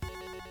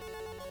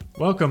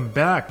Welcome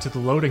back to the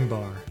loading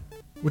bar,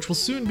 which will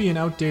soon be an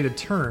outdated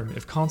term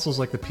if consoles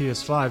like the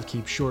PS5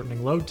 keep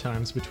shortening load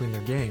times between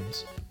their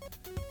games.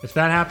 If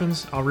that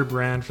happens, I'll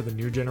rebrand for the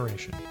new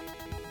generation.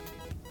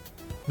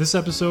 This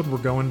episode, we're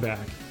going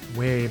back,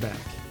 way back.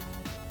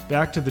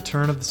 Back to the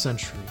turn of the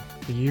century,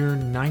 the year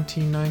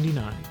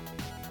 1999.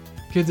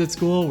 Kids at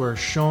school were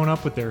showing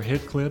up with their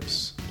hit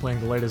clips, playing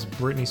the latest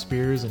Britney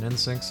Spears and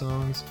NSYNC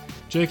songs.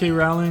 J.K.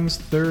 Rowling's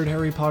third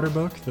Harry Potter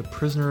book, The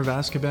Prisoner of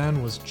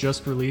Azkaban, was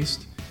just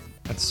released,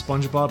 and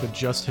SpongeBob had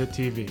just hit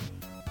TV.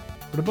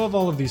 But above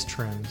all of these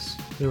trends,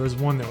 there was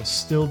one that was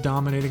still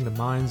dominating the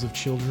minds of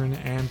children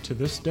and, to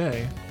this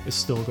day, is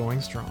still going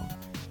strong.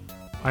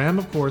 I am,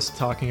 of course,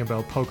 talking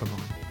about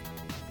Pokemon.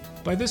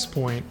 By this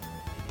point,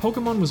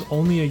 Pokemon was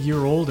only a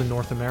year old in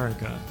North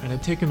America and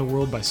had taken the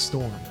world by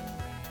storm.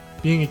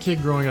 Being a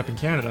kid growing up in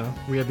Canada,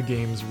 we had the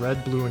games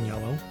Red, Blue, and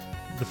Yellow,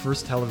 the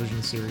first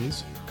television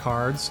series,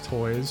 cards,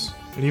 toys,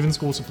 and even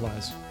school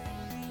supplies.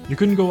 You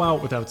couldn't go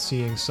out without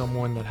seeing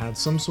someone that had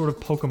some sort of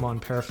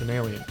Pokemon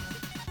paraphernalia.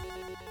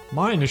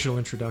 My initial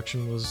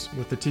introduction was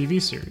with the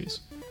TV series.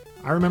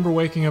 I remember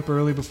waking up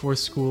early before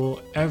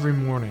school every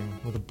morning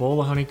with a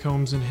bowl of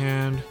honeycombs in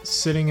hand,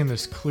 sitting in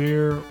this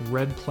clear,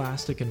 red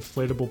plastic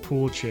inflatable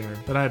pool chair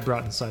that I had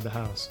brought inside the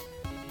house.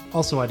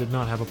 Also, I did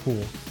not have a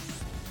pool.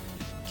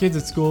 Kids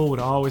at school would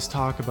always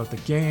talk about the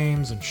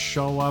games and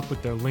show up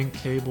with their link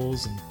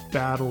cables and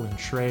battle and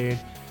trade,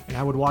 and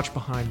I would watch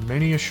behind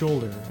many a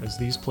shoulder as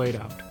these played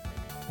out.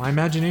 My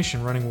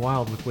imagination running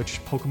wild with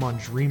which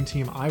Pokemon Dream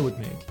Team I would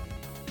make.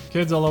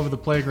 Kids all over the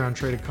playground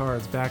traded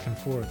cards back and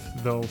forth,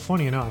 though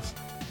funny enough,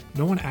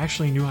 no one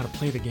actually knew how to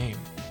play the game.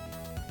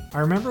 I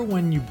remember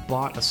when you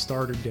bought a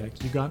starter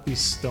deck, you got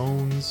these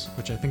stones,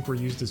 which I think were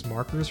used as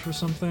markers for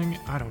something,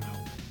 I don't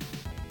know.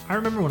 I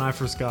remember when I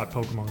first got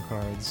Pokemon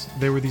cards,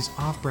 they were these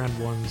off-brand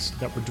ones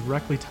that were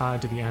directly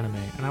tied to the anime,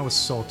 and I was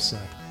so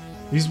upset.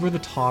 These were the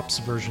tops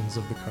versions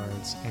of the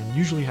cards, and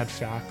usually had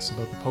facts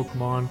about the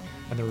Pokemon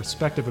and their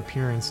respective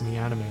appearance in the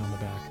anime on the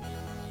back.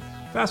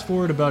 Fast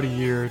forward about a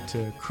year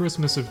to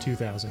Christmas of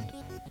 2000,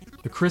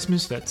 the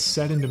Christmas that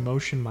set into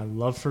motion my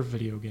love for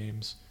video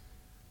games.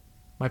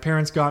 My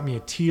parents got me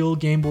a teal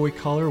Game Boy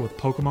Color with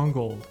Pokemon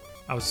Gold.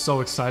 I was so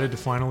excited to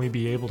finally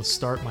be able to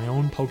start my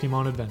own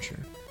Pokemon adventure.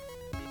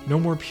 No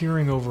more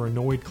peering over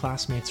annoyed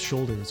classmates'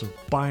 shoulders or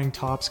buying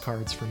Topps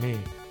cards for me.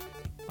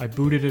 I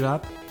booted it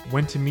up,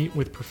 went to meet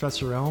with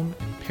Professor Elm,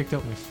 and picked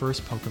out my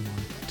first Pokemon,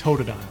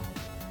 Totodile,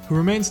 who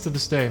remains to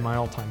this day my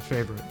all-time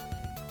favorite.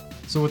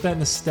 So with that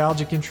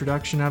nostalgic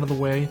introduction out of the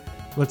way,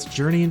 let's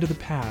journey into the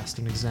past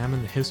and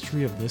examine the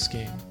history of this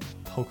game,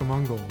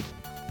 Pokemon Gold.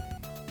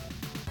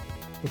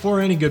 Before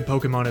any good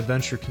Pokemon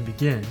adventure can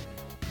begin,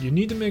 you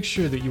need to make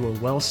sure that you are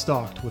well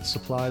stocked with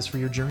supplies for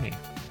your journey.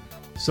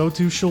 So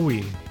too shall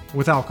we,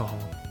 with alcohol.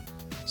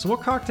 So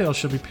what cocktails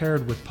should be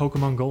paired with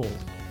Pokemon Gold?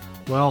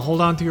 Well, hold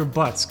on to your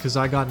butts, cause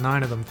I got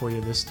 9 of them for you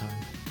this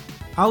time.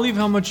 I'll leave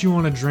how much you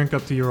want to drink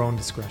up to your own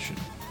discretion.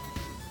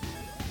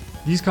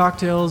 These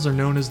cocktails are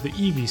known as the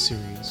Eevee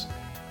series.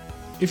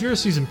 If you're a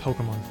seasoned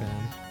Pokemon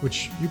fan,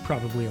 which you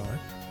probably are,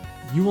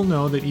 you will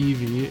know that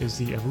Eevee is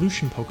the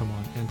evolution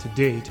Pokemon and to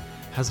date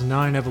has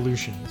 9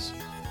 evolutions.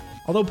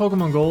 Although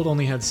Pokemon Gold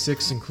only had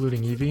 6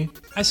 including Eevee,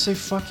 I say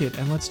fuck it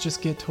and let's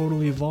just get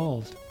totally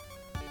evolved.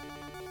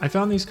 I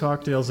found these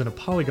cocktails in a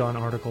Polygon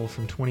article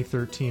from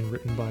 2013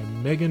 written by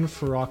Megan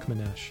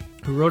Farokmanesh,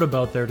 who wrote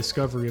about their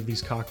discovery of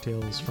these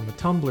cocktails from a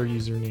Tumblr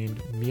user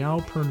named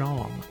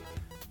Meowpernom.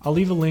 I'll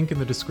leave a link in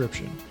the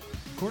description.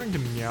 According to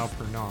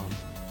Meowpernom,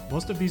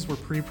 most of these were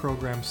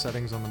pre-programmed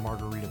settings on the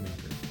Margarita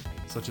Maker,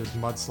 such as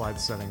Mudslide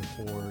setting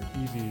for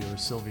Eevee or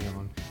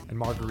Sylveon, and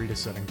Margarita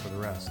setting for the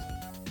rest.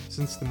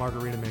 Since the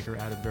Margarita Maker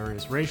added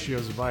various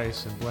ratios of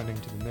ice and blending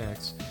to the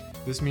mix,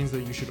 this means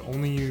that you should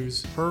only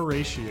use per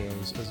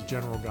ratios as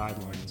general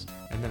guidelines,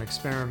 and then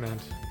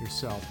experiment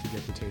yourself to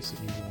get the taste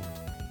that you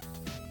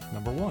want.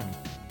 Number 1.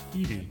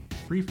 Eevee,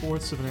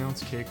 3/4 of an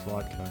ounce cake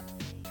vodka,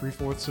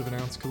 3/4 of an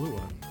ounce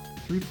Kahlua,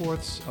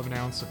 3/4 of an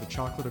ounce of the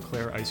chocolate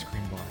eclair ice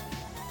cream bar,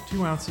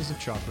 2 ounces of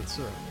chocolate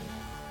syrup.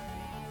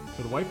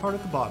 For the white part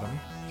at the bottom,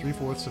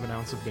 3/4 of an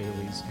ounce of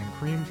Bailey's and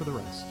cream for the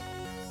rest.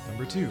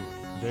 Number 2.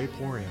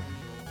 Vaporeon,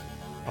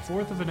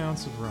 1/4 of an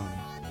ounce of rum,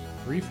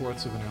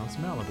 3/4 of an ounce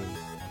Malibu,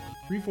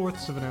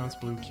 3/4 of an ounce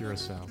blue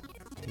curacao,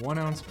 1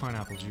 ounce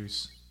pineapple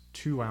juice,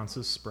 2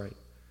 ounces Sprite.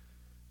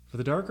 For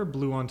the darker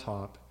blue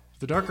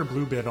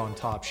bit on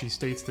top, she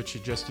states that she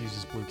just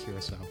uses blue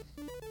curacao.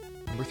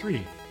 Number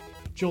 3.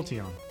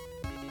 Jolteon.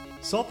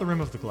 Salt the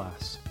rim of the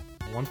glass,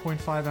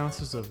 1.5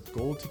 ounces of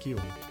gold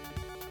tequila,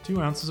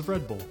 2 ounces of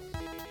Red Bull,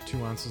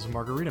 2 ounces of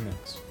margarita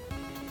mix,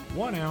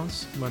 1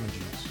 ounce lemon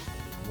juice,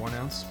 1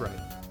 ounce Sprite.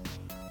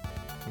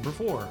 Number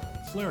 4.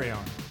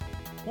 Flareon.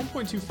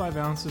 1.25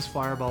 ounces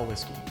Fireball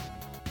whiskey,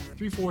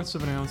 3/4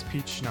 of an ounce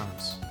peach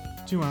schnapps,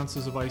 2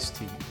 ounces of iced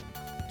tea,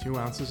 2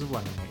 ounces of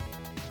lemonade.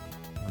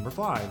 Number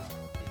 5.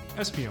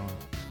 Espeon.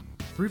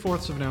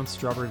 3/4 of an ounce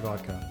strawberry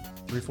vodka,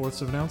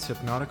 3/4 of an ounce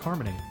Hypnotic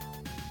Harmony,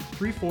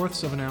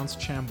 3/4 of an ounce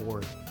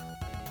Chambord,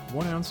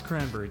 1 ounce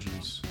cranberry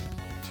juice,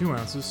 2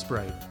 ounces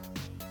Sprite.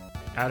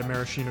 Add a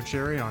maraschino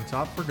cherry on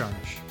top for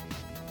garnish.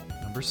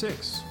 Number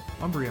 6.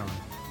 Umbreon.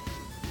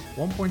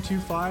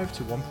 1.25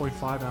 to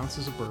 1.5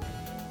 ounces of bourbon.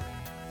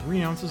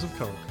 3 ounces of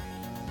Coke.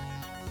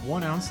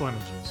 1 ounce lemon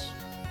juice.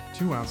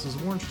 2 ounces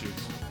of orange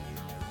juice.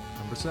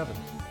 Number 7.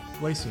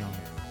 Glaceon.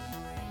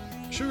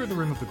 Sugar the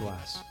rim of the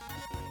glass.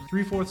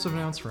 3/4 of an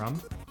ounce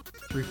rum.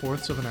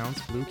 3/4 of an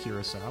ounce blue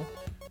curacao.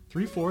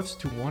 3/4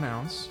 to 1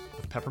 ounce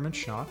of peppermint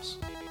schnapps.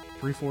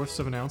 3/4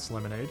 of an ounce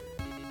lemonade.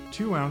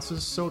 2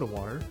 ounces soda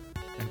water.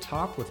 And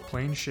top with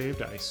plain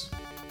shaved ice.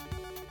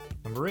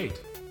 Number 8.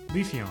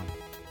 Leafeon.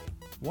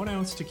 1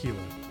 ounce tequila.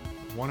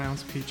 1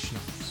 ounce peach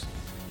schnapps.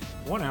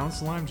 1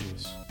 ounce lime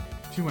juice.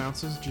 2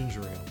 ounces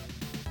ginger ale.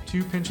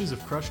 2 pinches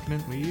of crushed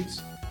mint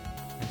leaves.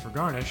 And for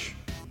garnish,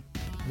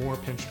 more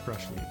pinched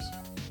crushed leaves.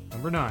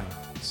 Number 9.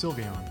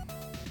 Sylveon.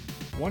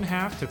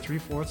 1/2 to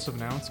 3/4 of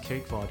an ounce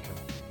cake vodka.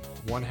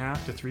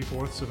 1/2 to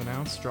 3/4 of an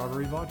ounce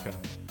strawberry vodka.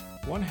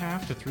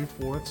 1/2 to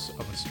 3/4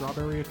 of a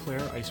strawberry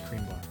eclair ice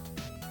cream bar.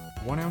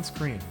 1 ounce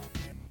cream.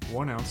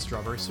 1 ounce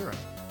strawberry syrup.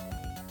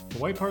 The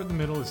white part in the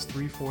middle is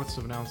 3/4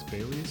 of an ounce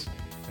Bailey's,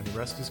 and the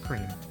rest is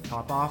cream.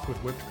 Top off with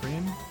whipped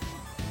cream,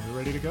 and you're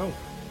ready to go.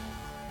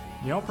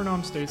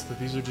 Niall states that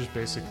these are just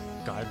basic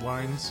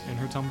guidelines in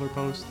her Tumblr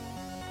post.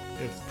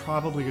 It's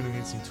probably going to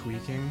need some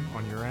tweaking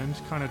on your end,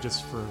 kind of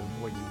just for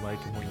what you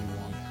like and what you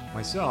want.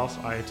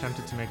 Myself, I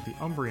attempted to make the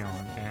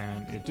Umbreon,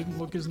 and it didn't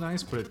look as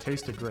nice, but it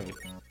tasted great.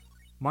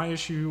 My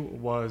issue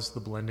was the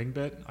blending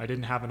bit. I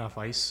didn't have enough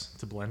ice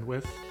to blend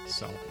with,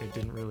 so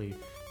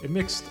it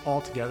mixed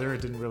all together.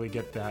 It didn't really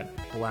get that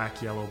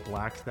black, yellow,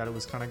 black that it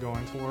was kind of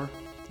going for.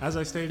 As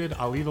I stated,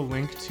 I'll leave a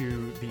link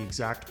to the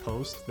exact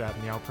post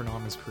that Niall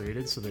has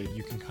created so that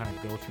you can kind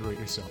of go through it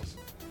yourself.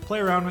 Play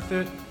around with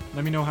it,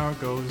 let me know how it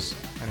goes,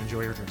 and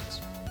enjoy your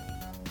drinks.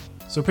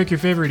 So pick your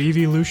favorite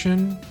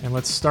evolution, and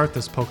let's start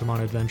this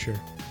Pokemon adventure.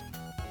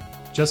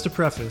 Just to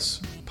preface,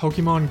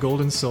 Pokemon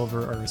Gold and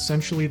Silver are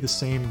essentially the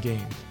same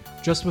game,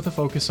 just with a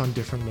focus on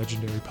different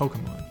legendary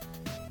Pokemon,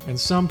 and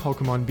some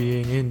Pokemon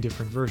being in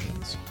different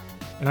versions.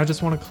 And I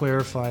just want to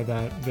clarify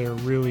that there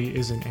really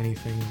isn't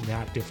anything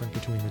that different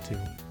between the two.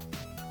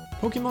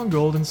 Pokemon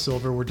Gold and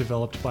Silver were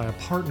developed by a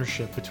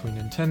partnership between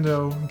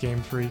Nintendo,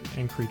 Game Freak,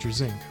 and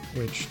Creatures Inc.,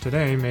 which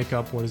today make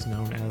up what is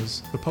known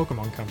as the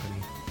Pokemon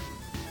Company.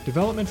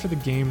 Development for the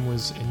game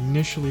was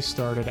initially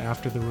started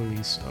after the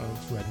release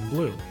of Red and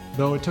Blue,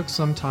 though it took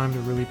some time to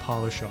really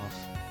polish off,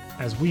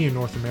 as we in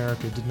North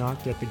America did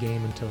not get the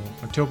game until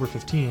October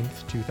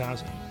 15th,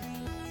 2000.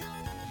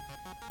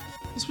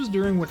 This was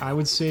during what I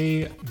would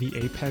say the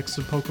apex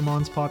of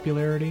Pokemon's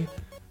popularity,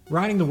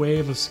 riding the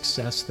wave of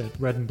success that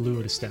Red and Blue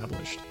had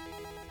established.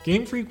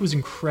 Game Freak was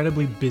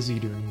incredibly busy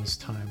during this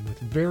time with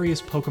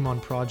various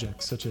Pokemon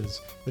projects such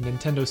as the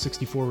Nintendo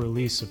 64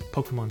 release of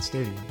Pokemon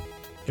Stadium.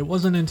 It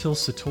wasn't until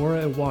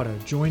Satoru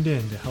Iwata joined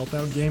in to help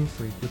out Game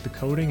Freak with the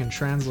coding and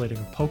translating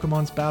of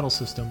Pokemon's battle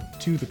system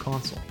to the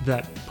console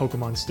that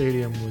Pokemon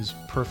Stadium was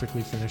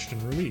perfectly finished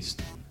and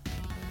released.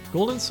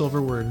 Gold and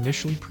Silver were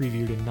initially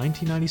previewed in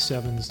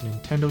 1997's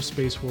Nintendo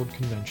Space World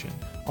Convention,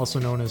 also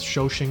known as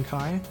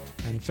Shoshinkai,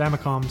 and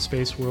Famicom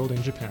Space World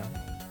in Japan.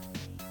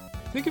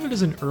 Think of it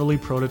as an early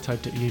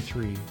prototype to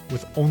E3,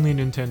 with only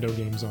Nintendo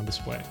games on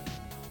display.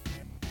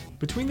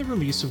 Between the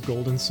release of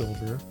Gold and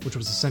Silver, which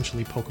was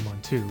essentially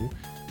Pokemon 2,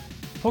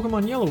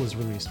 Pokemon Yellow was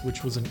released,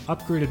 which was an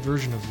upgraded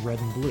version of Red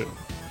and Blue,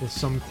 with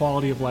some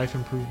quality of life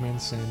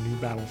improvements and new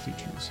battle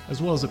features,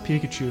 as well as a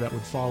Pikachu that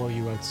would follow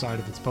you outside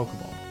of its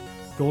Pokeball.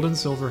 Gold and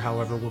Silver,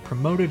 however, were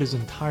promoted as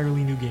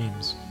entirely new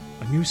games,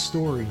 a new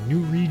story, new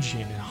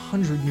region, and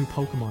 100 new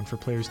Pokemon for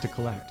players to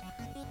collect.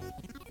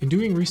 In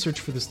doing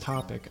research for this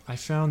topic, I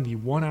found the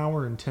 1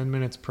 hour and 10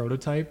 minutes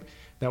prototype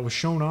that was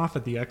shown off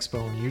at the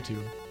expo on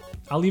YouTube.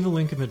 I'll leave a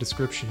link in the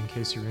description in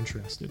case you're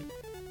interested.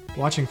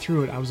 Watching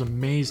through it, I was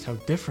amazed how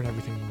different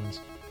everything was.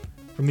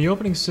 From the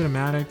opening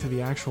cinematic to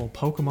the actual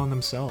Pokemon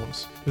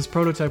themselves, this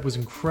prototype was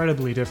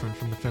incredibly different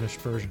from the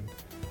finished version.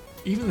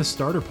 Even the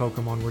starter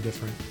Pokemon were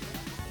different.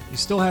 You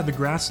still had the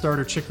grass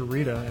starter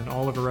Chikorita and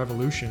all of her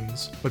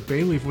evolutions, but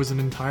Bayleaf was an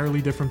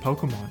entirely different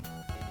Pokemon.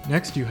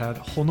 Next you had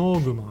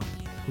Honogumon,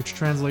 which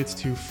translates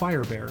to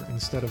Fire Bear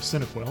instead of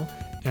Cyndaquil,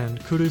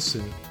 and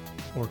Kurusu,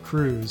 or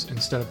Cruz,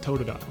 instead of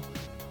Totodile.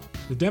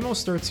 The demo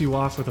starts you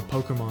off with a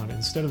Pokemon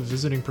instead of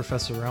visiting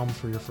Professor Elm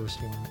for your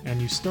first one,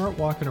 and you start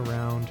walking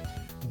around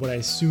what I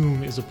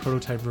assume is a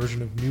prototype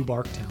version of New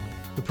Barktown,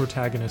 the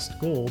protagonist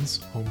Gold's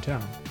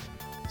hometown.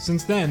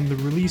 Since then, the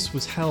release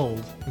was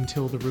held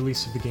until the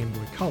release of the Game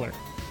Boy Color,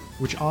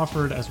 which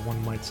offered, as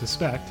one might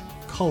suspect,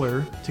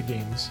 color to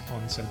games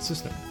on said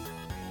system.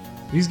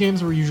 These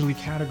games were usually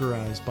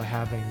categorized by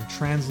having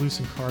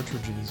translucent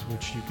cartridges,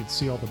 which you could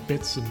see all the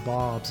bits and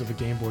bobs of a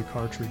Game Boy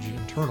cartridge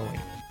internally.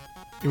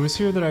 It was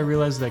here that I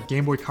realized that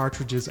Game Boy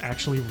cartridges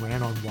actually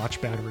ran on watch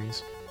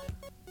batteries.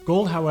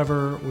 Gold,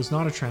 however, was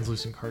not a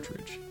translucent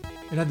cartridge.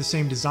 It had the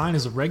same design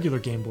as a regular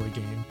Game Boy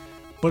game,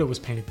 but it was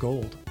painted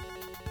gold.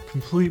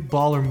 Complete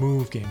baller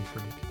move, Game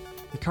Freak.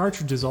 The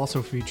cartridges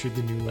also featured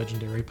the new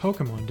legendary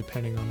Pokemon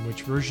depending on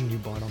which version you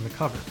bought on the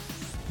cover.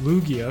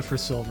 Lugia for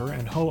silver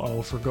and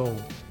Ho-Oh for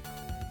gold.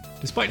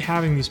 Despite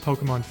having these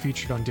Pokemon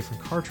featured on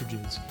different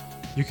cartridges,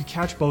 you could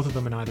catch both of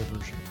them in either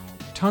version.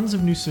 Tons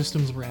of new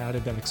systems were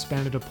added that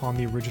expanded upon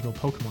the original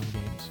Pokemon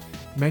games,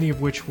 many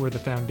of which were the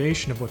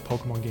foundation of what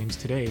Pokemon games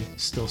today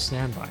still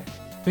stand by.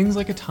 Things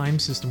like a time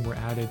system were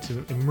added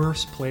to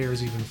immerse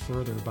players even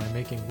further by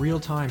making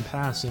real-time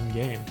pass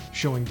in-game,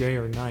 showing day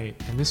or night,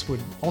 and this would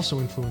also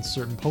influence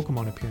certain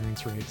Pokemon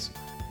appearance rates.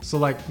 So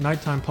like,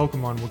 nighttime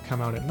Pokemon would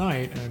come out at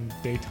night, and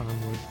daytime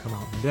would come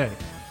out in the day.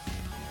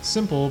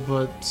 Simple,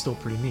 but still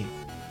pretty neat.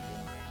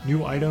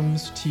 New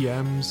items,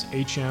 TMs,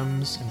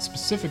 HMs, and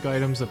specific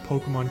items that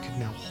Pokemon could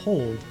now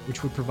hold,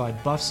 which would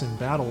provide buffs in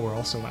battle, were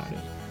also added.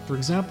 For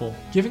example,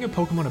 giving a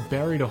Pokemon a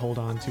berry to hold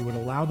on to would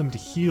allow them to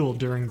heal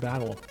during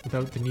battle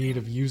without the need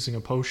of using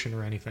a potion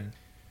or anything.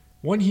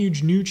 One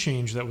huge new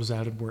change that was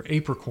added were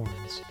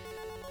Apricorns.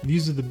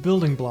 These are the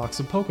building blocks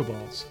of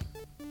Pokeballs,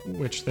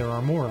 which there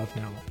are more of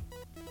now.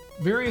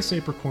 Various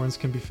Apricorns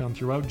can be found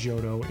throughout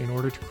Johto in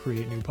order to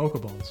create new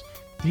Pokeballs.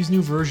 These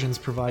new versions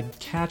provide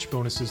catch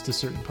bonuses to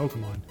certain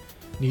Pokemon.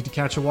 Need to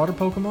catch a water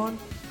Pokemon?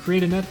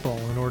 Create a netball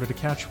in order to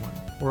catch one,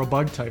 or a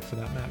bug type for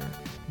that matter.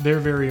 They're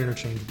very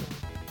interchangeable.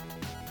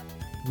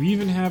 We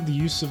even have the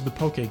use of the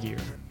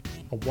Pokegear,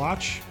 a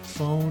watch,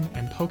 phone,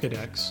 and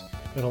Pokedex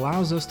that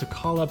allows us to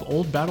call up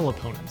old battle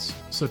opponents,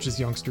 such as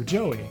youngster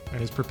Joey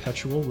and his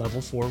perpetual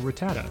level 4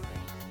 Rattata.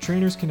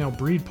 Trainers can now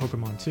breed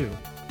Pokemon too.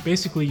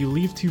 Basically, you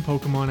leave two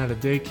Pokemon at a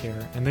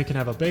daycare, and they can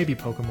have a baby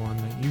Pokemon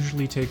that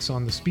usually takes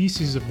on the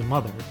species of the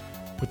mother,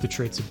 with the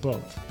traits of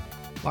both.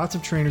 Lots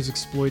of trainers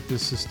exploit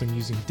this system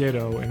using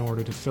Ditto in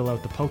order to fill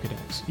out the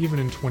Pokedex, even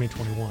in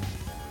 2021.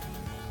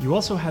 You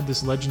also had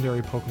this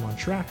legendary Pokemon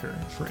tracker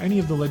for any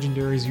of the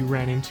legendaries you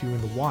ran into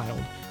in the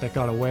wild that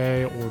got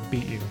away or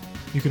beat you.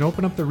 You can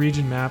open up the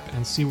region map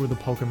and see where the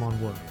Pokemon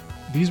were.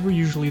 These were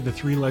usually the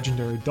three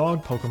legendary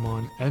dog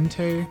Pokemon,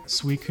 Entei,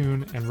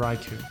 Suicune, and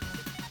Raikou.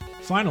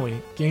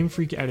 Finally, Game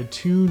Freak added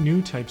two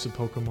new types of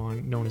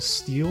Pokemon known as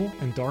Steel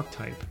and Dark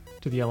type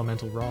to the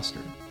Elemental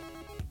roster.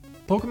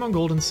 Pokemon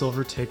Gold and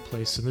Silver take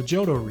place in the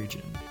Johto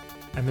region,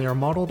 and they are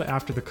modeled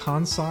after the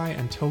Kansai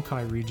and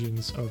Tokai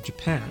regions of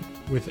Japan,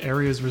 with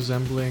areas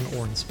resembling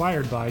or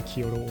inspired by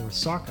Kyoto or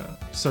Osaka,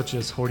 such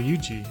as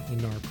Horyuji in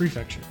Nara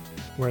Prefecture,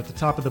 where at the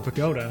top of the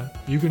pagoda,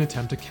 you can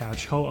attempt to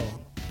catch Ho-Oh.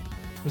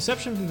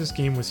 Reception for this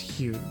game was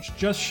huge,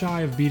 just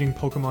shy of beating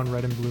Pokemon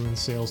Red and Blue in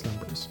sales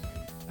numbers.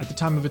 At the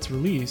time of its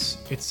release,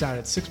 it sat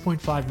at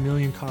 6.5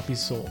 million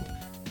copies sold,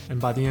 and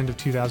by the end of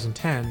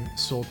 2010,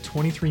 sold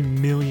 23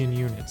 million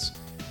units,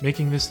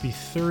 making this the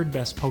third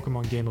best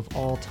Pokemon game of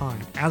all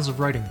time as of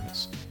writing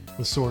this,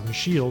 with Sword and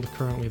Shield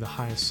currently the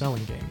highest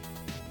selling game.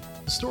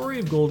 The story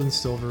of Gold and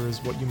Silver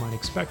is what you might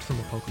expect from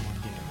a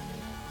Pokemon game.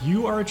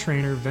 You are a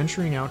trainer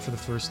venturing out for the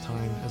first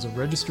time as a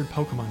registered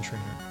Pokemon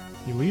trainer.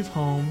 You leave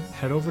home,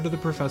 head over to the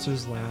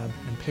professor's lab,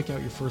 and pick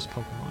out your first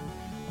Pokemon.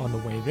 On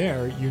the way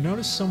there, you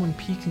notice someone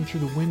peeking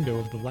through the window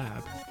of the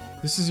lab.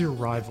 This is your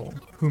rival,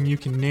 whom you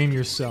can name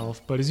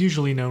yourself, but is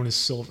usually known as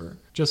Silver,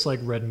 just like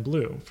Red and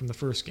Blue from the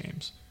first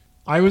games.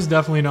 I was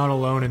definitely not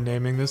alone in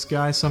naming this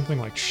guy something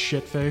like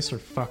Shitface or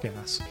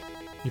Fuckass.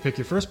 You pick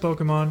your first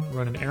Pokemon,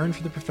 run an errand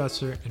for the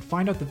professor, and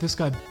find out that this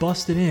guy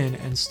busted in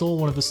and stole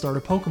one of the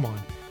starter Pokemon,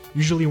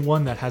 usually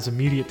one that has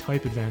immediate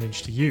type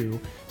advantage to you,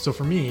 so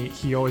for me,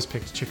 he always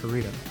picked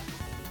Chikorita.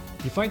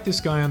 You fight this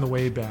guy on the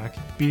way back,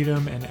 beat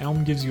him, and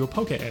Elm gives you a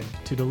Poke Egg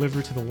to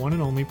deliver to the one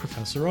and only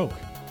Professor Oak.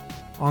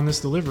 On this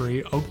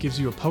delivery, Oak gives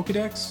you a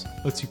Pokedex,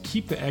 lets you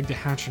keep the egg to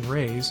hatch and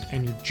raise,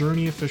 and your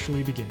journey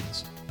officially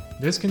begins.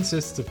 This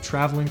consists of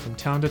traveling from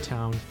town to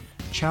town,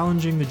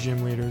 challenging the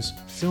gym leaders,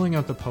 filling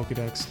out the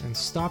Pokedex, and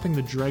stopping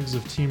the dregs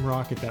of Team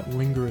Rocket that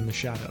linger in the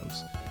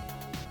shadows.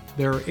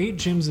 There are 8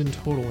 gyms in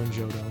total in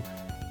Johto,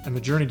 and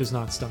the journey does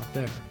not stop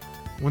there.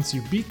 Once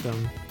you beat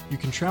them, you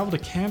can travel to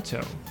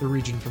Kanto, the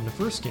region from the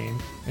first game,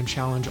 and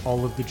challenge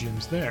all of the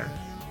gyms there,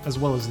 as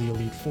well as the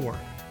Elite Four.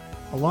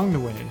 Along the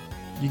way,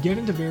 you get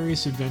into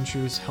various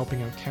adventures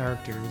helping out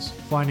characters,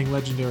 finding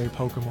legendary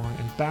Pokemon,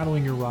 and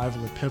battling your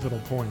rival at pivotal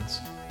points.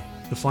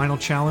 The final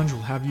challenge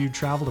will have you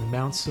travel to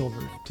Mount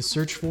Silver to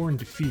search for and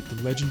defeat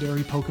the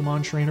legendary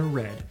Pokemon trainer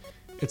Red.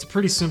 It's a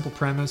pretty simple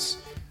premise,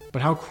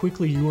 but how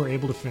quickly you are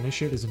able to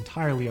finish it is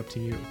entirely up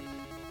to you.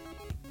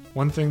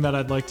 One thing that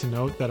I'd like to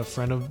note that a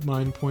friend of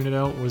mine pointed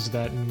out was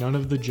that none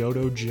of the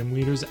Johto gym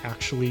leaders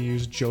actually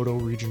use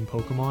Johto region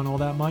Pokemon all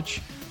that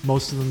much.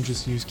 Most of them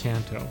just use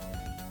Kanto.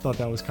 Thought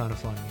that was kind of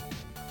funny.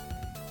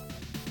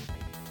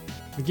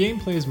 The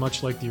gameplay is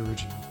much like the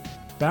original.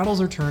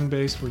 Battles are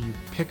turn-based where you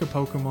pick a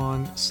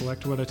Pokemon,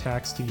 select what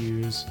attacks to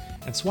use,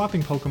 and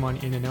swapping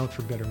Pokemon in and out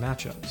for better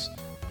matchups.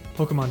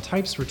 Pokemon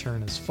types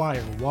return as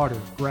Fire, Water,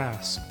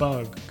 Grass,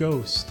 Bug,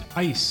 Ghost,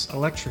 Ice,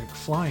 Electric,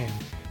 Flying,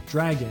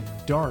 Dragon,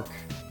 Dark,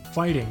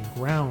 Fighting,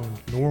 Ground,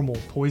 Normal,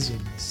 Poison,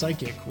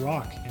 Psychic,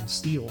 Rock, and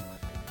Steel.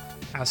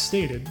 As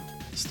stated,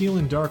 Steel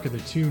and Dark are the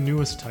two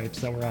newest types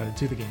that were added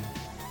to the game.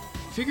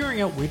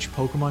 Figuring out which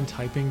Pokemon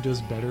typing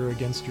does better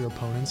against your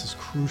opponents is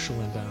crucial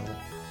in battle.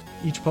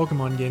 Each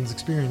Pokemon gains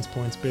experience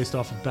points based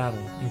off of battle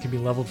and can be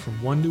leveled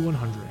from 1 to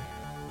 100.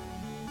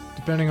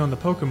 Depending on the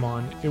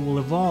Pokemon, it will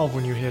evolve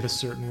when you hit a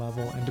certain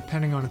level, and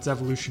depending on its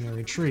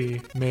evolutionary tree,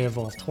 may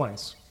evolve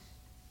twice.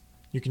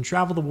 You can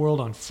travel the world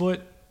on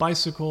foot,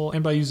 bicycle,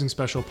 and by using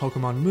special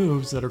Pokemon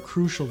moves that are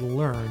crucial to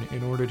learn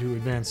in order to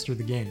advance through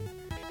the game.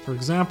 For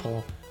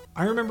example,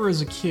 I remember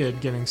as a kid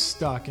getting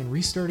stuck and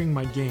restarting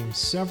my game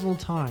several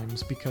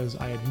times because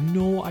I had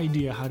no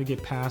idea how to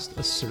get past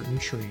a certain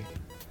tree.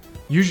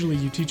 Usually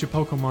you teach a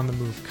Pokemon the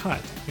move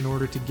Cut in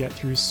order to get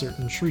through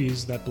certain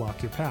trees that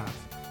block your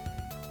path.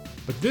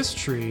 But this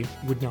tree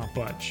would not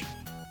budge.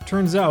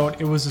 Turns out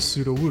it was a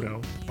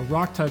Sudowoodo, a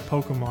rock-type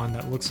Pokemon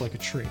that looks like a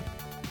tree.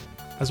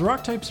 As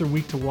rock types are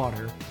weak to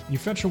water, you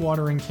fetch a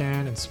watering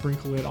can and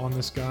sprinkle it on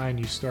this guy and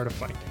you start a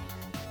fight.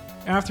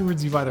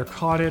 Afterwards you've either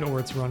caught it or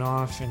it's run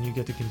off and you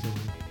get to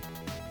continue.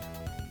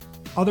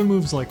 Other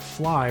moves like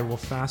Fly will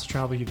fast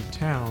travel you to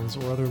towns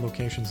or other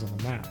locations on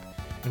the map,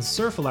 and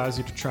Surf allows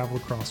you to travel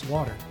across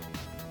water.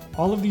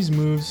 All of these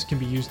moves can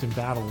be used in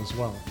battle as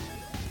well.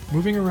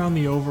 Moving around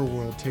the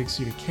overworld takes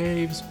you to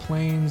caves,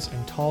 plains,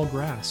 and tall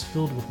grass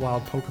filled with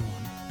wild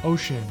Pokemon,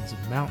 oceans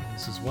and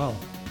mountains as well.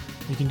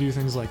 You can do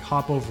things like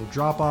hop over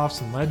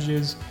drop-offs and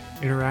ledges,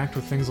 interact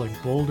with things like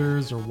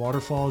boulders or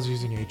waterfalls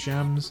using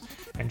HMs,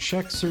 and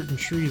check certain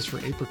trees for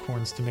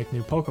apricorns to make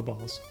new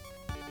Pokeballs.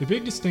 The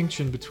big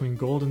distinction between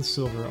Gold and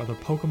Silver are the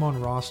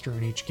Pokemon roster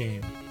in each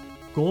game.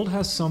 Gold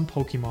has some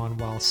Pokemon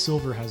while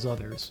Silver has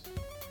others.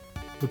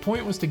 The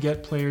point was to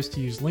get players to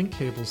use link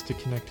cables to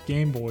connect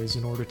Game Boys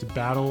in order to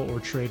battle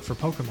or trade for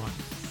Pokemon.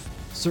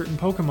 Certain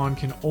Pokemon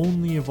can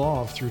only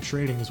evolve through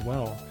trading as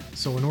well,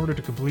 so in order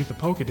to complete the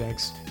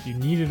Pokédex, you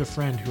needed a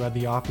friend who had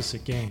the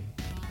opposite game.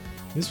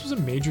 This was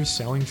a major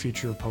selling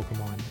feature of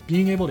Pokemon,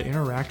 being able to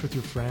interact with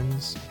your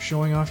friends,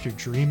 showing off your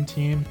dream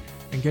team,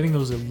 and getting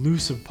those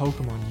elusive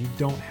Pokemon you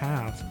don't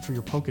have for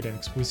your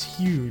Pokédex was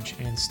huge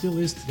and still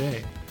is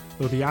today,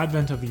 though the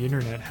advent of the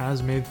internet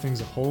has made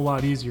things a whole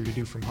lot easier to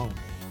do from home.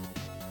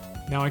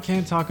 Now I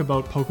can't talk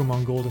about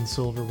Pokemon Gold and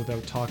Silver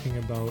without talking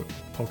about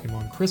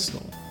Pokemon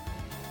Crystal.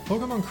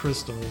 Pokemon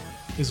Crystal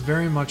is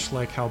very much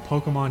like how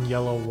Pokemon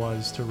Yellow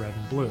was to Red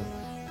and Blue.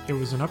 It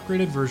was an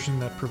upgraded version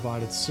that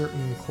provided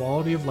certain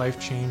quality of life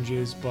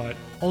changes, but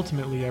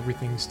ultimately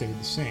everything stayed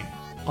the same.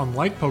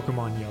 Unlike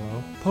Pokemon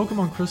Yellow,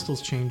 Pokemon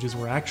Crystal's changes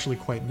were actually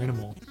quite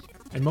minimal,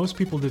 and most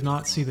people did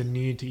not see the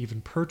need to even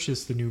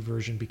purchase the new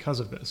version because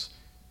of this.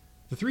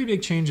 The three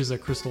big changes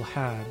that Crystal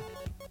had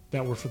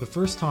that were for the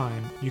first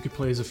time, you could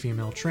play as a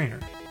female trainer.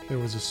 There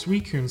was a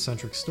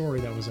Suicune-centric story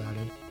that was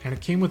added, and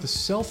it came with a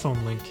cell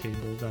phone link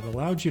cable that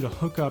allowed you to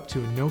hook up to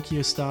a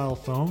Nokia-style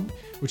phone,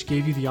 which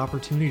gave you the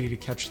opportunity to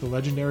catch the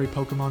legendary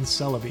Pokemon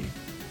Celebi.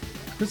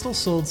 Crystal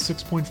sold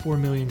 6.4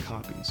 million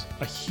copies,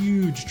 a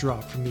huge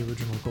drop from the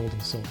original Gold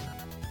and Silver.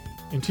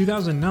 In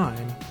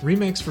 2009,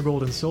 remakes for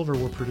Gold and Silver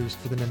were produced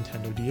for the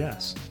Nintendo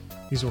DS.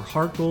 These were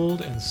Heart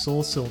Gold and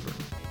Soul Silver.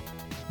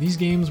 These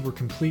games were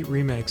complete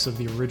remakes of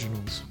the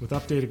originals, with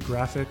updated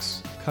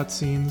graphics,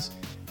 cutscenes,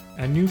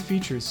 and new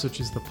features such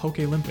as the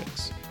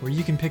Pokelympics, where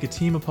you can pick a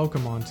team of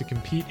Pokemon to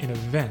compete in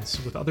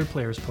events with other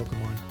players'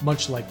 Pokemon,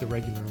 much like the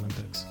regular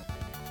Olympics.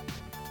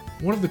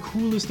 One of the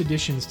coolest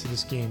additions to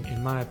this game,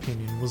 in my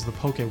opinion, was the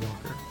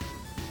Pokewalker.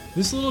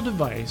 This little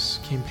device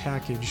came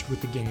packaged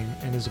with the game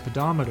and is a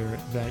pedometer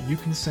that you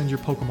can send your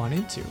Pokemon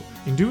into.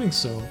 In doing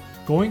so,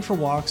 going for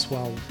walks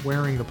while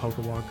wearing the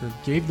Pokewalker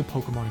gave the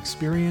Pokemon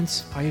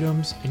experience,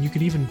 items, and you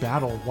could even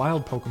battle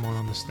wild Pokemon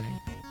on this thing.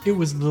 It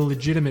was the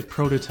legitimate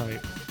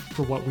prototype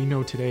for what we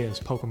know today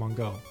as Pokemon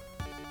Go.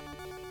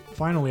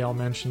 Finally, I'll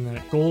mention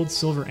that Gold,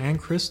 Silver, and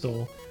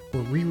Crystal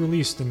were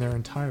re-released in their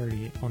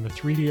entirety on the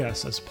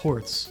 3DS as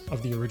ports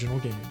of the original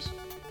games.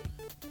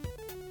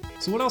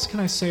 So what else can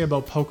I say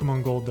about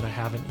Pokemon Gold that I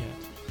haven't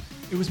yet?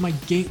 It was my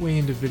gateway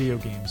into video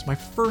games, my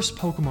first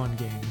Pokemon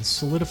game, and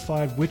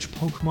solidified which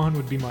Pokemon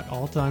would be my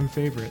all-time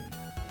favorite.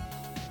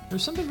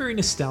 There's something very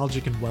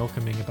nostalgic and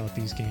welcoming about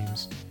these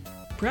games.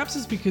 Perhaps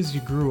it's because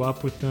you grew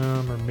up with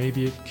them, or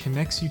maybe it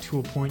connects you to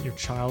a point in your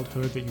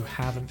childhood that you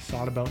haven't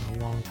thought about in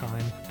a long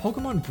time.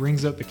 Pokemon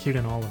brings out the kid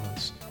in all of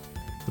us.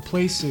 The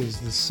places,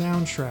 the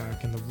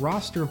soundtrack, and the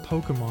roster of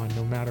Pokemon,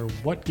 no matter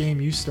what game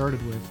you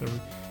started with,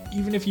 or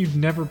even if you've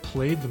never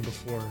played them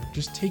before,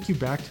 just take you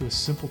back to a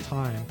simple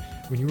time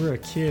when you were a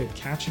kid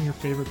catching your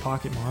favorite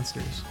pocket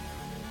monsters.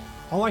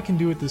 All I can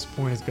do at this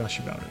point is gush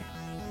about it.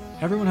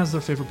 Everyone has their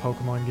favorite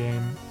Pokemon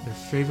game, their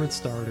favorite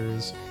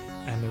starters,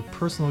 and their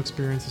personal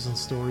experiences and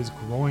stories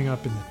growing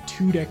up in the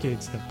 2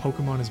 decades that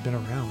Pokemon has been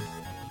around.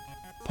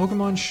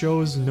 Pokemon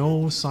shows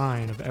no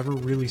sign of ever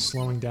really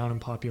slowing down in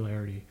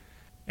popularity,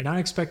 and I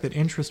expect that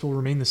interest will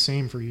remain the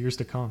same for years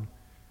to come.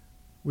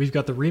 We've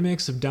got the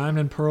remakes of Diamond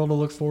and Pearl to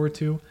look forward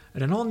to,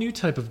 and an all-new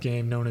type of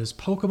game known as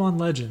Pokemon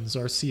Legends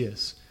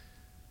Arceus.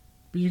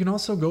 But you can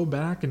also go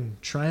back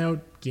and try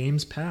out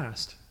games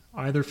past,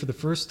 either for the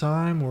first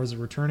time or as a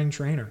returning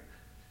trainer.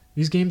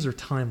 These games are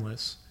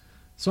timeless.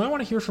 So I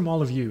want to hear from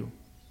all of you.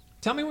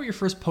 Tell me what your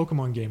first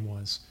Pokemon game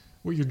was,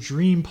 what your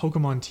dream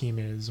Pokemon team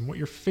is, and what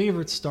your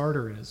favorite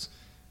starter is.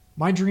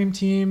 My dream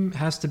team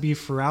has to be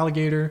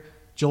Feraligatr,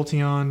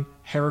 Jolteon,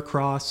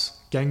 Heracross,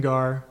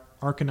 Gengar,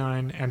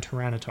 Arcanine, and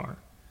Tyranitar.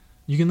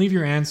 You can leave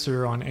your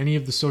answer on any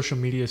of the social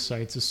media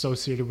sites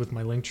associated with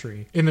my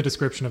Linktree in the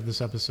description of this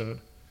episode.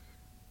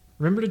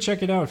 Remember to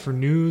check it out for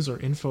news or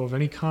info of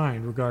any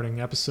kind regarding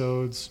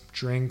episodes,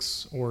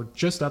 drinks, or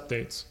just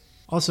updates.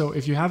 Also,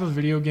 if you have a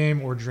video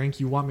game or drink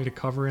you want me to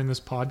cover in this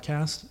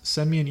podcast,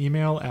 send me an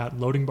email at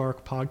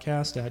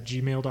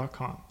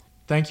loadingbarkpodcast@gmail.com.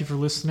 Thank you for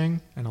listening,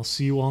 and I'll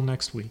see you all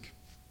next week.